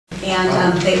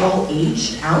And they all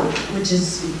aged out, which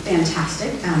is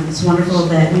fantastic. It's wonderful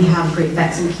that we have great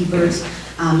vets and keepers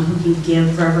who can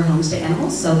give forever homes to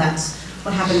animals. So that's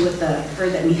what happened with the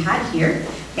herd that we had here.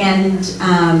 And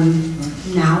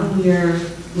now we're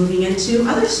moving into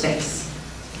other space.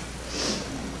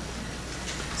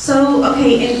 So,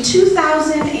 okay, in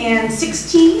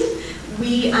 2016,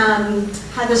 we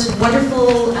had this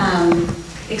wonderful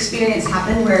experience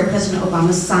happen where President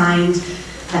Obama signed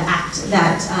the act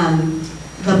that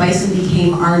the bison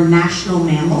became our national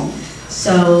mammal.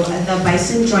 So the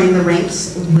bison joined the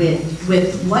ranks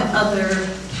with what other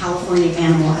California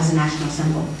animal as a national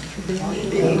symbol? The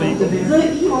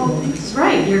eagle. That's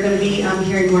right. You're going to be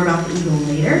hearing more about the eagle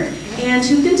later. And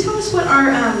who can tell us what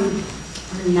our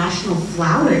national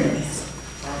flower is?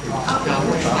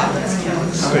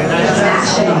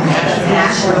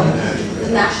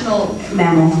 National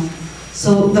mammal.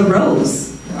 So the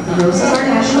rose. The rose is our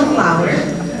national flower.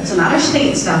 So not our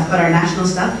state stuff, but our national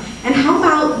stuff. And how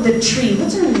about the tree?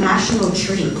 What's our national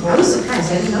tree? I was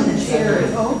surprised. I didn't know that. Cherry.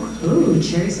 Oak. Ooh,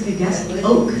 cherry's a good guess.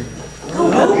 Oak.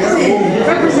 Oh, oak.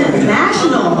 Represent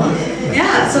national.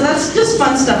 Yeah, so that's just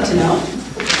fun stuff to know.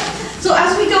 So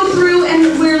as we go through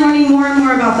and we're learning more and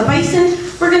more about the bison,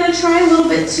 we're going to try a little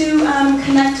bit to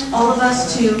connect all of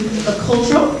us to the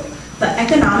cultural, the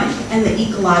economic, and the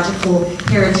ecological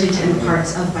heritage and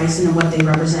parts of bison and what they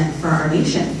represent for our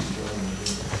nation.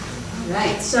 All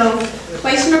right, so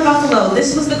bison or buffalo?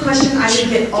 This was the question I would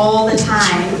get all the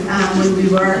time when we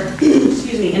were,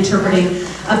 excuse me, interpreting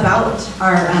about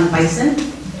our bison.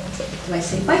 Do I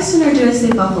say bison or do I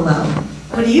say buffalo?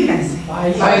 What do you guys say?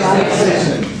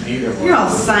 Bison. You're all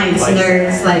science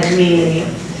nerds like me.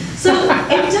 So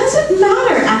it doesn't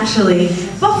matter, actually.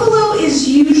 Buffalo is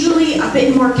usually a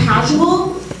bit more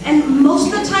casual, and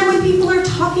most of the time when people are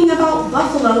talking about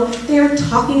buffalo, they're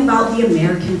talking about the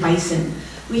American bison.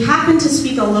 We happen to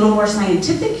speak a little more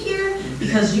scientific here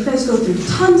because you guys go through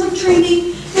tons of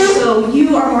training, so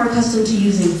you are more accustomed to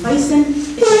using bison.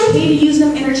 It's okay to use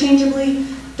them interchangeably.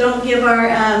 Don't give our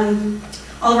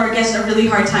all of our guests a really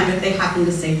hard time if they happen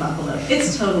to say buffalo.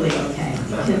 It's totally okay.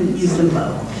 You can use them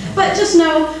both. But just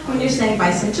know when you're saying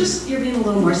bison, you're being a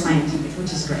little more scientific,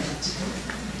 which is great.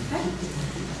 Okay.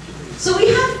 So we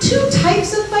have two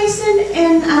types of bison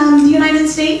in the United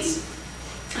States.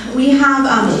 We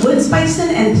have woods bison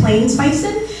and plains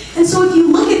bison. And so if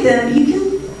you look at them, they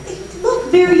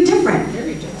look very different.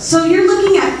 So you're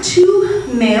looking at two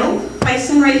male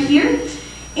bison right here.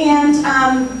 And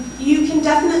you can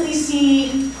definitely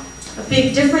see a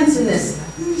big difference in this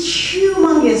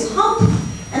humongous hump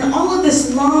and all of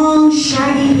this long,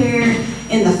 shaggy hair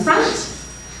in the front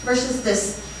versus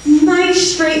this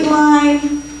nice straight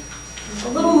line, a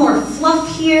little more fluff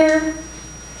here.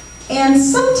 And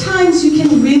sometimes you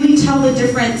can really tell the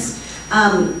difference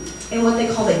in what they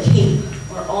call the cape,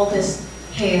 or all this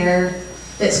hair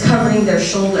that's covering their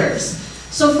shoulders.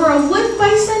 So for a wood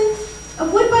bison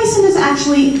is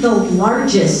actually the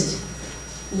largest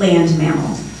land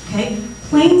mammal. Okay?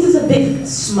 Plains is a bit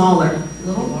smaller, a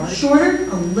little shorter,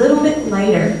 a little bit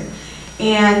lighter.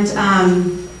 And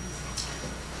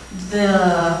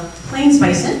the plains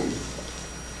bison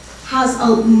has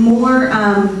a more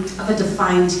of a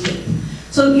defined cape.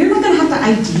 So you're not going to have to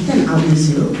ID them out in the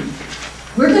zoo.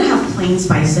 We're going to have plains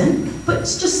bison, but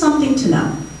it's just something to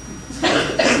know.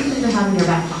 Okay? Something to have in your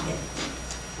back pocket.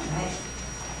 All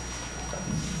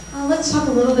right. Let's talk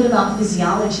a little bit about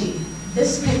physiology.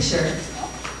 This picture.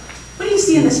 What do you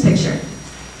see in this picture?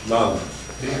 None.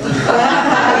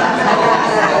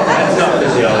 That's not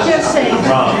physiology. Just saying.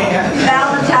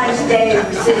 Valentine's Day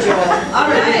residual. All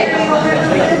right.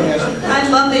 I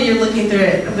love that you're looking through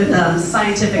it with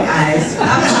scientific eyes.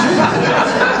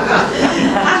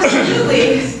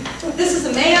 Absolutely. This is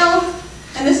a male,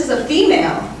 and this is a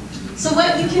female. So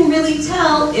what you can really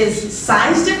tell is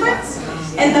size difference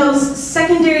and those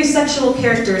secondary sexual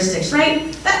characteristics,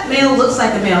 right? That male looks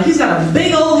like a male. He's got a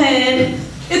big old head.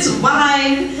 It's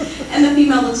wide, and the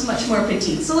female looks much more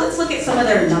petite. So let's look at some of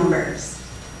their numbers.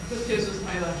 This gives us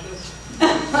eyelashes.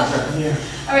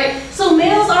 All right, so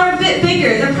males are a bit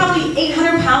bigger. They're probably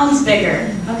 800 pounds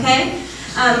bigger, okay?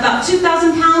 About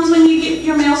 2,000 pounds when you get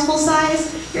your males full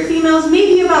size. Your females,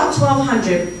 maybe about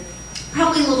 1,200.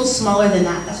 Probably a little smaller than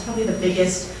that. That's probably the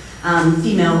biggest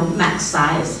female max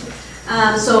size.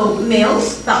 So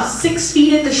males, about 6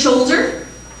 feet at the shoulder,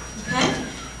 okay?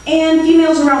 And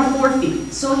females around 4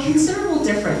 feet. So a considerable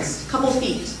difference, a couple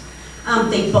feet.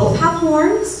 They both have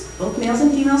horns. Both males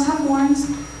and females have horns.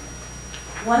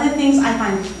 One of the things I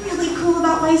find really cool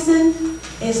about bison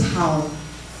is how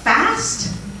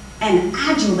fast and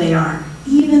agile they are.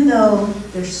 even though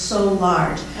they're so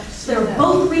large. So they're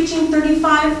both reaching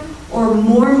 35 or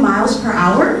more miles per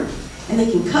hour, and they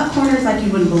can cut corners like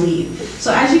you wouldn't believe.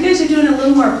 So as you guys are doing a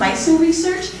little more bison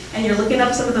research, and you're looking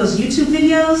up some of those YouTube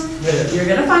videos, you're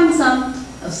gonna find some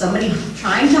of somebody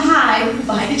trying to hide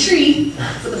behind a tree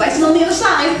with the bison on the other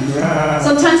side.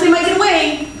 Sometimes they might get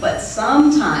away, but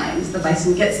sometimes the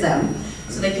bison gets them.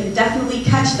 So they can definitely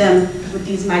catch them with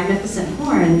these magnificent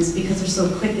horns because they're so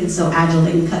quick and so agile.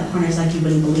 They can cut corners like you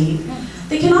wouldn't believe.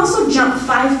 They can also jump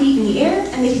 5 feet in the air,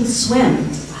 and they can swim.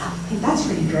 Wow, I think that's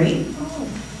pretty great.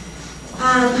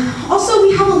 Also,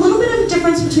 we have a little bit of a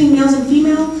difference between males and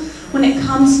female when it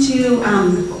comes to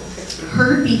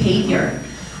herd behavior.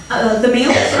 The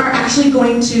males are actually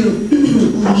going to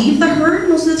leave the herd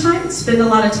most of the time, spend a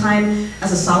lot of time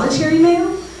as a solitary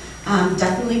male.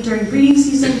 Definitely during breeding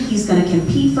season, he's going to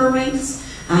compete for ranks,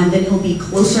 and then he'll be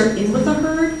closer in with the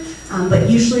herd, but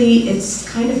usually it's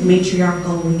kind of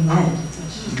matriarchally led.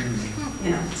 You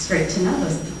know, it's great to know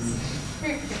those things.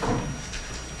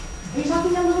 Are you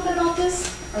talking a little bit about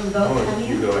this? Or both?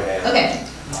 You go ahead. Okay.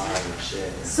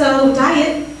 So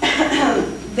diet,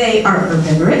 they are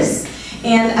herbivorous,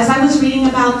 and as I was reading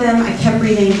about them, I kept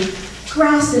reading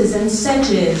grasses and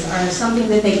sedges are something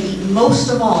that they eat most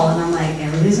of all, and I'm like,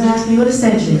 everybody's gonna ask me what a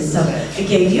sedge is. So I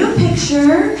gave you a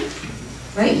picture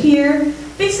right here.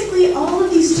 Basically, all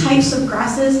of these types of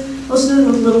grasses, most of them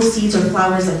with little seeds or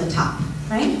flowers at the top,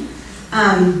 right?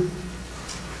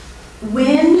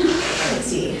 Let's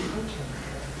see,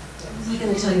 what was I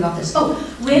going to tell you about this? Oh,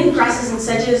 when grasses and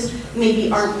sedges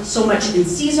maybe aren't so much in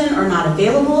season or not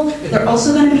available, they're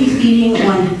also going to be feeding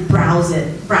on browse.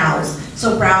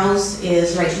 So browse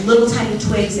is little tiny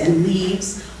twigs and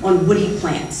leaves on woody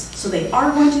plants. So they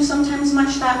are going to sometimes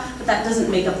munch that, but that doesn't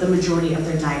make up the majority of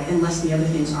their diet unless the other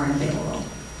things aren't available.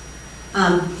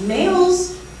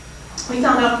 Males, we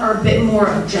found out, are a bit more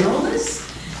generalists.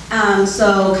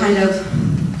 So kind of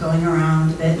going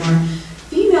around a bit more.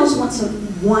 Females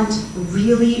want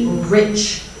really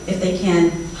rich, if they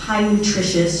can, high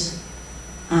nutritious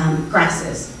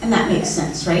grasses, and that makes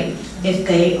sense, right? If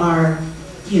they are,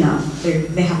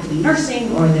 they have to be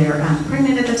nursing or they're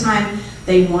pregnant at the time,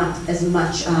 they want as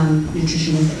much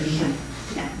nutrition as they can.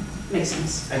 Yeah, makes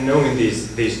sense. And knowing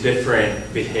these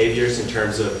different behaviors in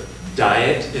terms of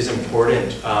diet is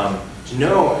important to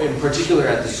know, in particular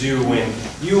at the zoo, when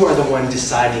you are the one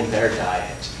deciding their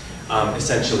diet,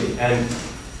 essentially. And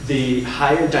the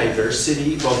higher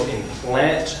diversity, both in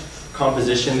plant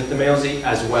composition that the males eat,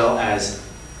 as well as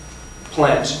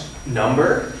plant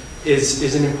number,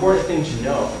 is an important thing to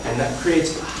know. And that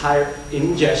creates higher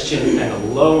ingestion and a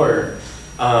lower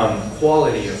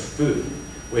quality of food,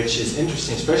 which is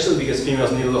interesting, especially because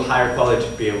females need a little higher quality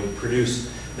to be able to produce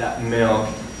that milk,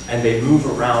 and they move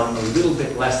around a little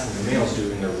bit less than the males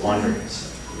do in their wanderings.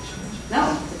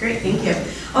 No, great, thank you.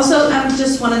 Also,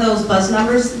 just one of those buzz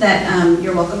numbers that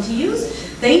you're welcome to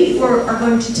use. They are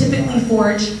going to typically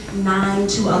forage 9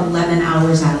 to 11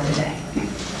 hours out of the day.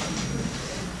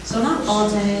 So not all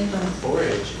day, but...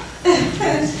 Forage.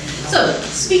 So,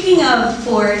 speaking of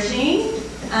foraging,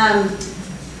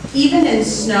 even in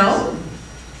snow,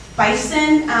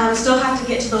 bison still have to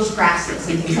get to those grasses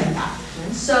and things like that.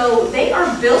 So they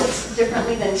are built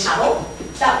differently than cattle.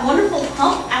 That wonderful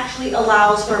hump actually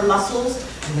allows for muscles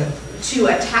to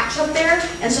attach up there,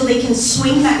 and so they can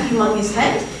swing that humongous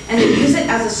head, and they use it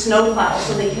as a snow plow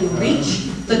so they can reach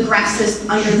the grasses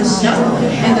under the snow,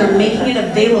 and they're making it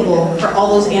available for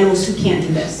all those animals who can't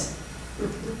do this.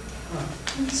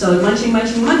 So munching,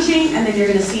 munching, munching, and then you're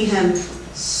going to see him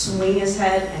swing his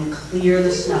head and clear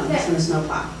the snow from the snow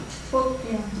plow. Well,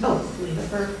 yeah. Oh, leave it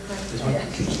for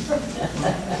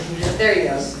there he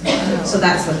goes. So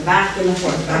that's the back and the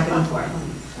forth, back and the forth.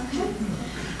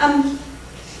 Okay.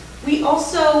 We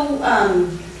also,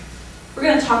 we're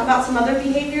going to talk about some other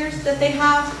behaviors that they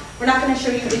have. We're not going to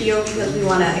show you video because we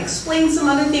want to explain some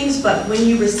other things, but when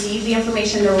you receive the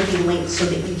information, there will be links so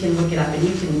that you can look it up and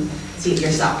you can see it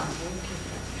yourself.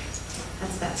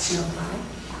 That's that snow plow.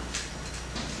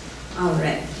 All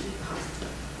right.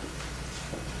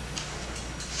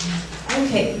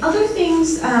 Okay, other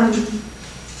things that,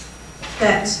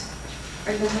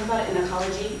 are you going to talk about it in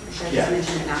ecology, or should I just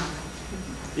mention it now?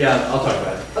 Yeah, I'll talk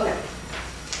about it. Okay.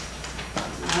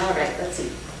 All right, let's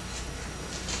see.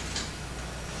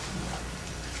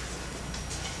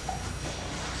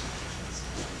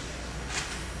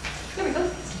 There we go.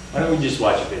 Why don't we just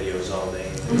watch videos all day?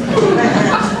 See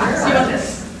about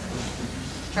this.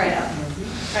 Try it out.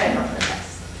 Try it out.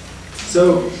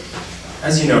 So,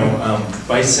 as you know,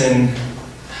 bison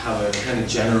have a kind of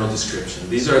general description.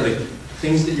 These are the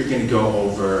things that you're going to go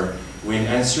over when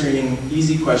answering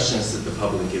easy questions that the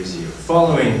public gives you.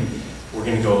 Following, we're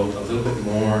going to go a little bit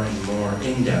more and more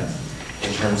in depth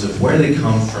in terms of where they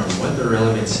come from, what their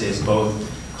relevance is, both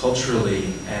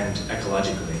culturally and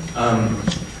ecologically.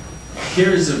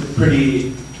 Here's a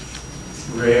pretty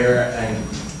rare and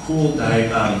cool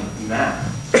map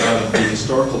of the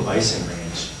historical bison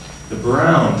range. The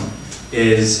brown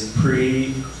is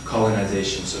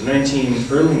pre-colonization, so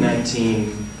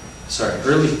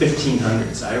early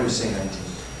 1500s. I always say 19.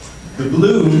 The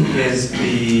blue is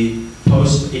the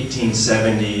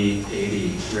post-1870,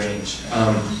 80 range.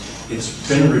 It's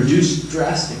been reduced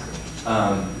drastically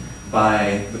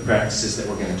by the practices that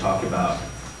we're going to talk about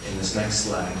in this next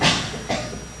slide.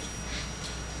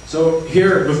 So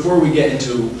here, before we get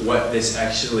into what this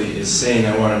actually is saying,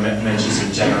 I want to mention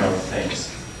some general things.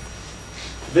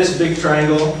 This big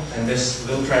triangle and this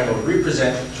little triangle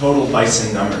represent total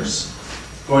bison numbers,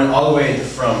 going all the way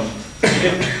from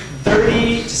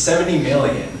 30 to 70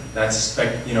 million. That's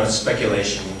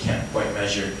speculation, we can't quite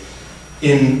measure.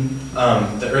 In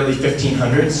the early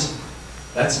 1500s,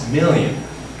 that's million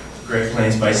Great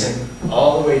Plains bison,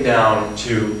 all the way down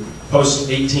to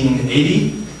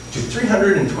post-1880 to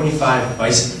 325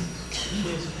 bison.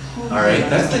 All right,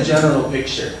 that's the general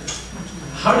picture.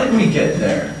 How did we get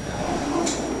there?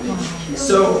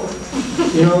 So,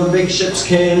 the big ships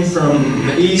came from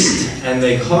the east and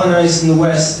they colonized in the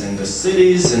west, and the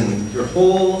cities and your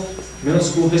whole middle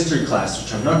school history class,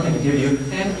 which I'm not going to give you.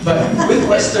 But with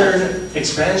Western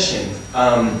expansion,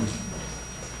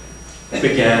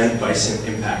 began bison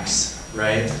impacts,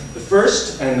 right? The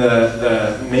first and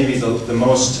maybe the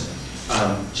most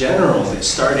general that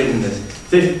started in the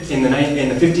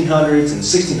 1500s and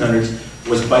 1600s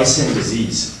was bison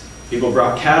disease. People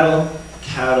brought cattle.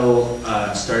 Cattle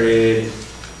started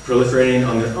proliferating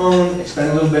on their own,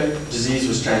 expanded a little bit. Disease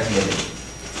was transmitted.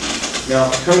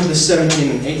 Now, coming to the 1700s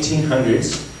and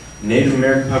 1800s, Native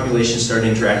American populations started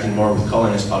interacting more with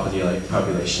colonist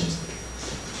populations.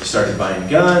 They started buying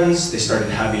guns, they started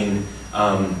having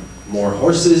more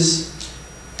horses,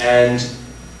 and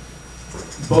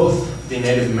both the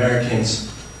Native Americans,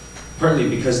 partly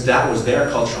because that was their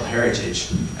cultural heritage,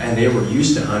 and they were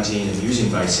used to hunting and using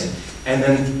bison, and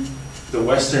then the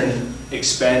Western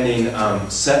expanding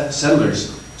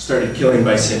settlers started killing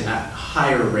bison at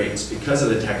higher rates because of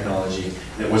the technology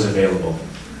that was available.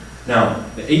 Now,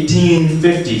 the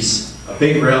 1850s, a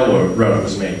big railroad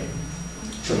was made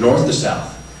from north to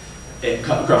south. It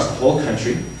cut across the whole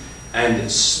country, and it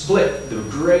split the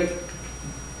Great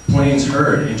Plains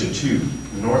herd into two,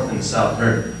 the north and the south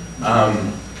herd.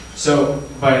 So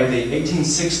by the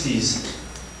 1860s,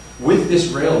 with this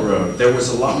railroad, there was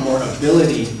a lot more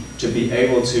ability to be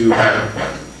able to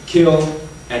kill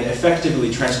and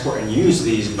effectively transport and use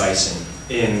these bison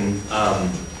in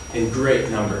great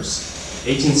numbers.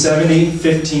 1870,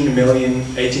 15 million,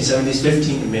 1870s,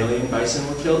 15 million bison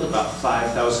were killed, about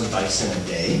 5,000 bison a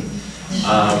day.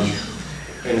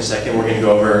 In a second, we're going to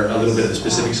go over a little bit of the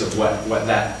specifics of what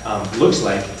that looks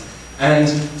like. And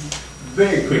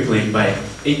very quickly, by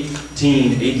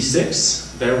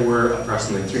 1886, there were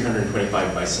approximately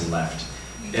 325 bison left,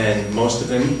 and most of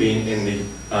them being in the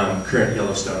current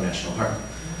Yellowstone National Park.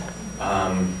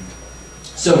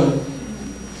 So,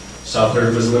 South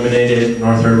herd was eliminated,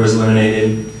 North herd was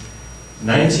eliminated.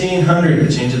 1900,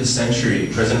 the change of the century,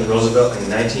 President Roosevelt in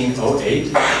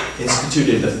 1908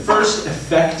 instituted the first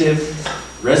effective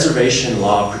reservation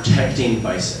law protecting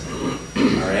bison.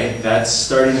 All right, that's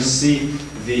starting to see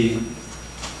the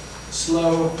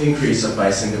slow increase of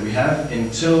bison that we have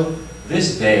until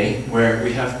this day, where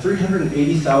we have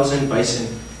 380,000 bison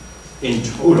in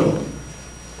total.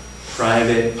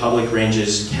 Private, public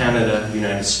ranges, Canada,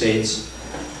 United States,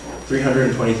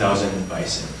 320,000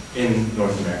 bison in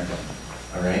North America.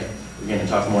 All right, we're going to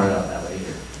talk more about that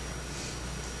later.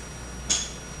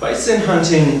 Bison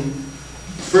hunting,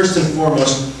 first and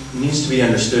foremost, needs to be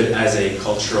understood as a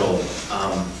cultural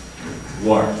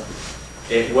war.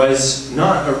 It was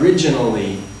not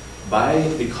originally, by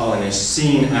the colonists,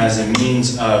 seen as a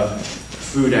means of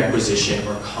food acquisition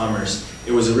or commerce.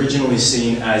 It was originally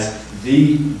seen as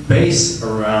the base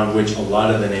around which a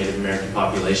lot of the Native American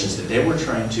populations that they were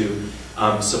trying to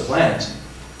supplant,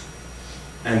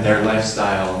 and their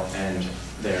lifestyle and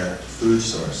their food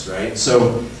source, right?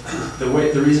 So the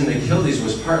reason they killed these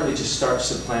was partly to start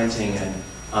supplanting and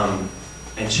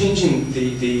changing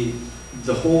the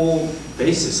whole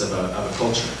basis of a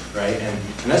culture, right? And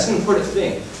that's an important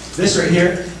thing. This right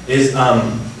here is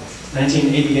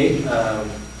 1988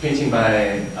 painting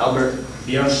by Albert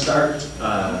Björnstart.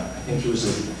 I think he was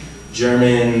a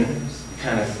German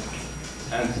kind of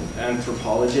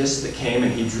anthropologist that came,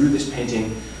 and he drew this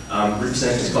painting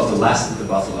It's called The Last of the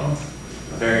Buffalo.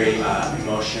 A very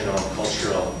emotional,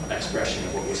 cultural expression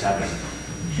of what was happening.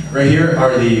 Right here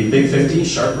are the Big 50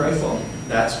 sharp rifle.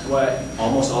 That's what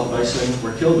almost all the bison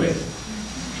were killed with.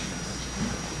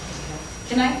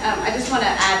 Can I just want to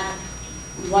add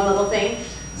one little thing.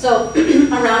 So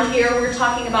around here, we're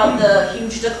talking about the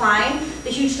huge decline. The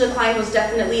huge decline was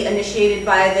definitely initiated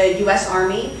by the US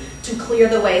Army to clear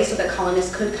the way so that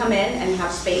colonists could come in and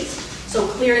have space. So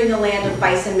clearing the land of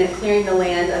bison meant clearing the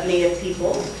land of native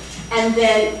people. And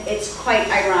then it's quite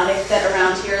ironic that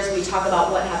around here, as we talk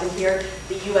about what happened here,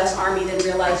 the US Army then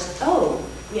realized, oh,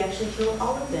 we actually killed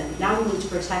all of them. Now we need to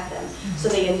protect them. So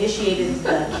they initiated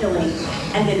the killing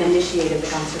and then initiated the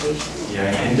conservation.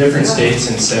 Yeah, in different states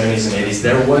in the 70s and 80s,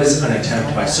 there was an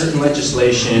attempt by certain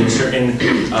legislation, certain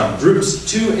groups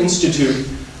to institute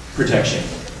protection.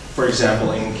 For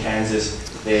example, in Kansas,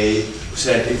 they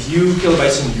said if you kill a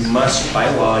bison, you must, by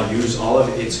law, use all of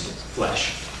its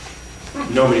flesh.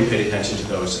 Nobody paid attention to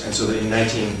those, and so in early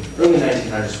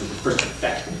 1900s was the first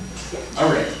effect. All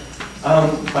right.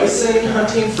 Bison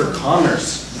hunting for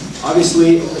commerce.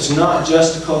 Obviously, it's not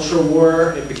just a cultural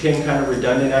war. It became kind of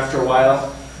redundant after a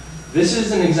while. This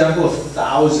is an example of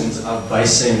thousands of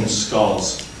bison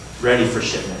skulls ready for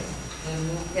shipment.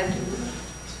 Yep.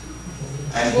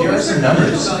 And here are some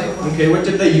numbers. Okay, what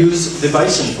did they use the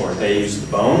bison for? They used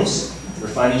the bones,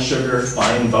 refining sugar,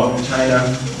 fine bone china,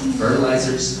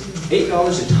 fertilizers. $8 a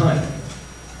ton.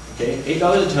 Okay,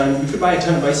 $8 a ton. You could buy a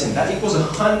ton of bison. That equals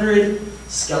 100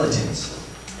 skeletons.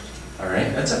 All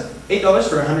right, that's $8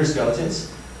 for 100 skeletons.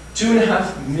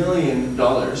 $2.5 million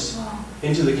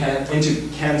into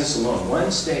Kansas alone,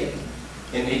 one state,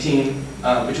 in between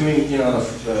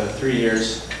the 3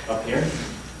 years up here,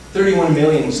 31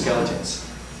 million skeletons.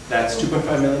 That's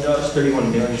 $2.5 million,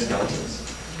 31 million skeletons.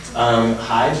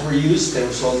 Hides were used. They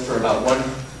were sold for about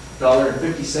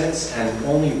 $1.50, and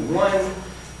only one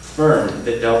firm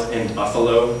that dealt in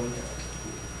buffalo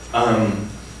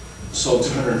sold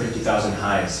 250,000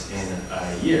 hides in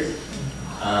a year.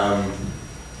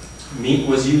 Meat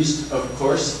was used, of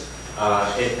course.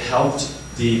 It helped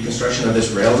the construction of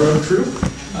this railroad crew.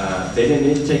 They didn't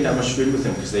need to take that much food with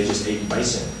them because they just ate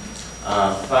bison.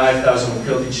 5,000 were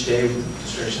killed each day with the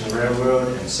construction of the railroad,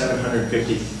 and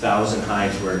 750,000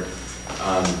 hides were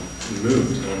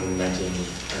moved in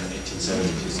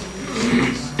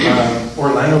 1872.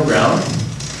 Orlando Brown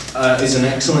is an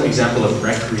excellent example of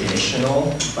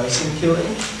recreational bison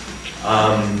killing.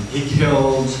 He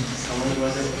killed, how many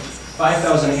was it?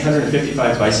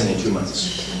 5,855 bison in 2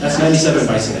 months. That's 97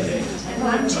 bison a day.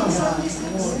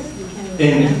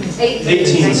 In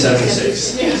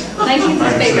 1876.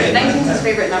 19's his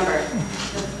favorite number.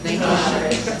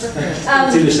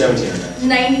 It's either 17 or 9.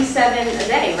 97 a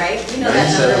day, right? You know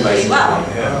that number pretty well.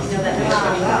 Yeah. You know that number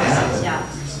pretty well. Yeah.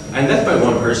 And that's by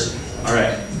one person. All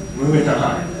right, moving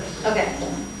on. Okay.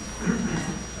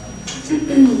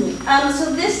 So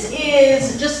this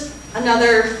is just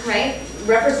another, right,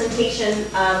 representation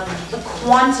of the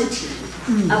quantity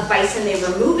of bison they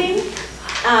were moving.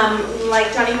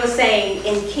 Like Jonny was saying,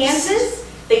 in Kansas,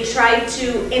 they tried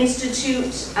to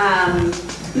institute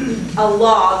a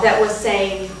law that was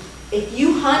saying, if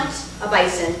you hunt a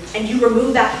bison and you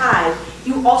remove that hide,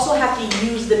 you also have to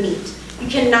use the meat. You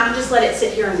cannot just let it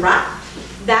sit here and rot.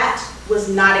 That was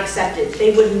not accepted.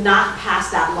 They would not pass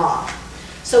that law.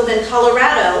 So then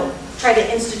Colorado tried to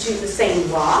institute the same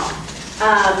law.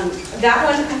 That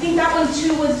one, I think that one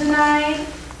too was denied.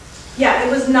 Yeah,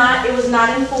 it was not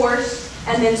enforced.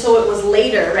 And then so it was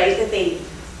later, right, that they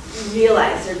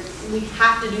realized that we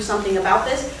have to do something about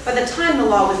this. By the time the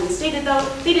law was instated, though,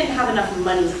 they didn't have enough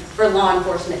money for law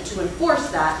enforcement to enforce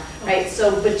that, right?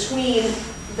 So between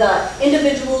the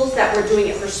individuals that were doing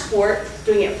it for sport,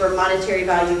 doing it for monetary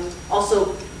value,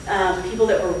 also people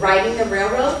that were riding the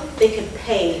railroad, they could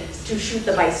pay to shoot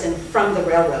the bison from the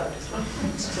railroad.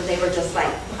 So they were just like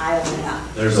piling it up.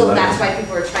 So that's why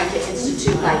people were trying to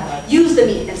institute, like, use the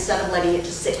meat instead of letting it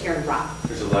just sit here and rot.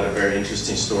 There's a lot of very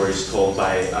interesting stories told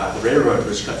by the railroad,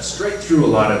 which cut straight through a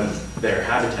lot of their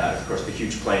habitat, of course, the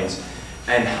huge plains,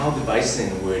 and how the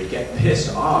bison would get pissed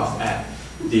off at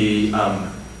the,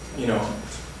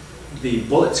 the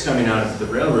bullets coming out of the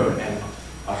railroad, and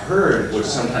a herd would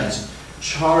sometimes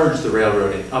charge the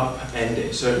railroad and upend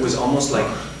it. So it was almost like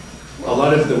a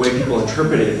lot of the way people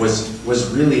interpreted it was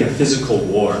really a physical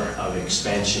war of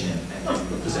expansion and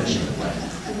possession of land.